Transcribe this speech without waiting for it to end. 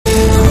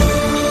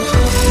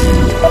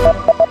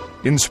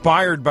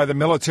Inspired by the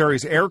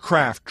military's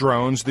aircraft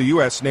drones, the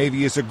U.S.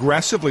 Navy is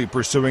aggressively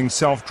pursuing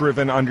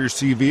self-driven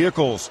undersea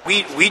vehicles.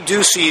 We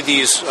do see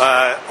these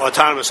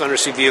autonomous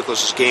undersea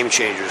vehicles as game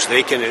changers.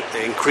 They can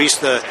increase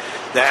the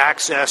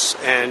access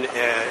and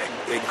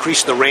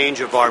increase the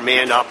range of our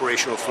manned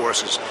operational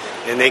forces,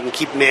 and they can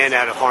keep man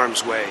out of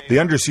harm's way. The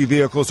undersea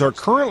vehicles are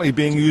currently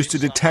being used to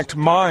detect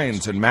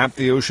mines and map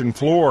the ocean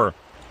floor.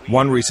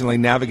 One recently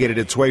navigated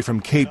its way from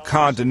Cape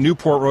Cod to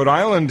Newport, Rhode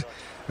Island.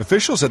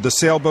 Officials said the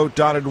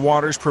sailboat-dotted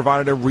waters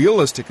provided a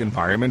realistic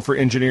environment for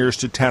engineers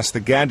to test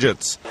the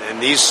gadgets.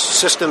 And these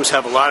systems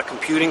have a lot of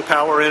computing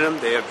power in them.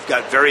 They have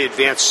got very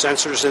advanced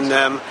sensors in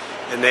them,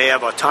 and they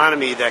have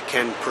autonomy that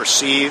can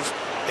perceive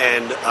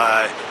and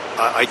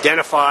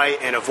identify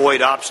and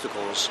avoid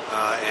obstacles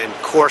and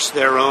course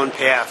their own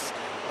path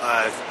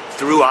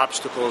through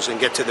obstacles and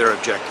get to their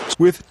objectives.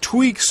 With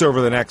tweaks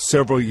over the next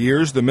several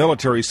years, the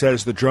military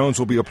says the drones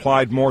will be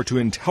applied more to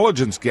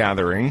intelligence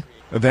gathering.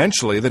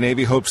 Eventually, the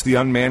Navy hopes the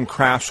unmanned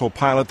crafts will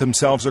pilot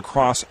themselves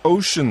across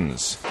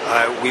oceans.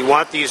 We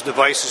want these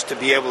devices to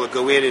be able to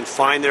go in and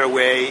find their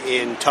way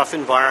in tough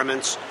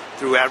environments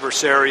through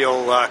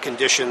adversarial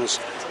conditions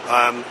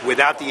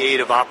without the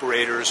aid of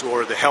operators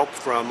or the help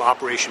from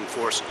operation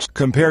forces.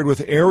 Compared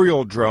with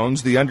aerial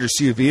drones, the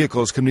undersea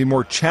vehicles can be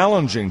more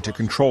challenging to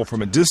control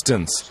from a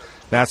distance.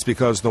 That's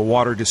because the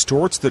water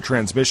distorts the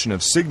transmission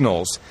of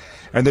signals,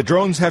 and the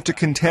drones have to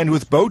contend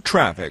with boat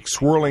traffic,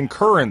 swirling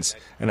currents,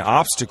 and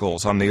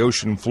obstacles on the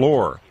ocean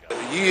floor.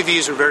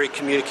 UUVs are very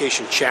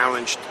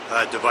communication-challenged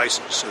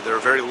devices, so they're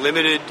very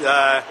limited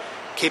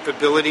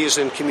capabilities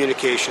in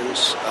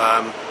communications.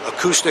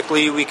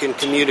 Acoustically, we can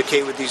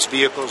communicate with these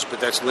vehicles,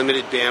 but that's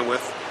limited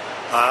bandwidth.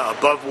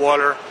 Above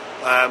water,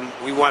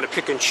 we want to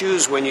pick and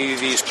choose when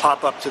UUVs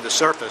pop up to the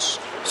surface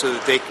so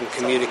that they can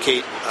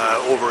communicate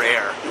over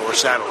air or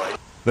satellite.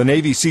 The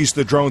Navy sees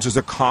the drones as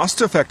a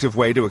cost-effective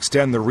way to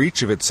extend the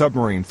reach of its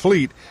submarine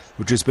fleet,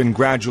 which has been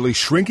gradually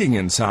shrinking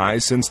in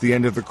size since the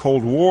end of the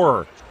Cold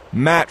War.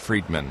 Matt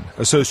Friedman,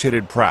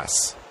 Associated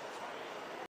Press.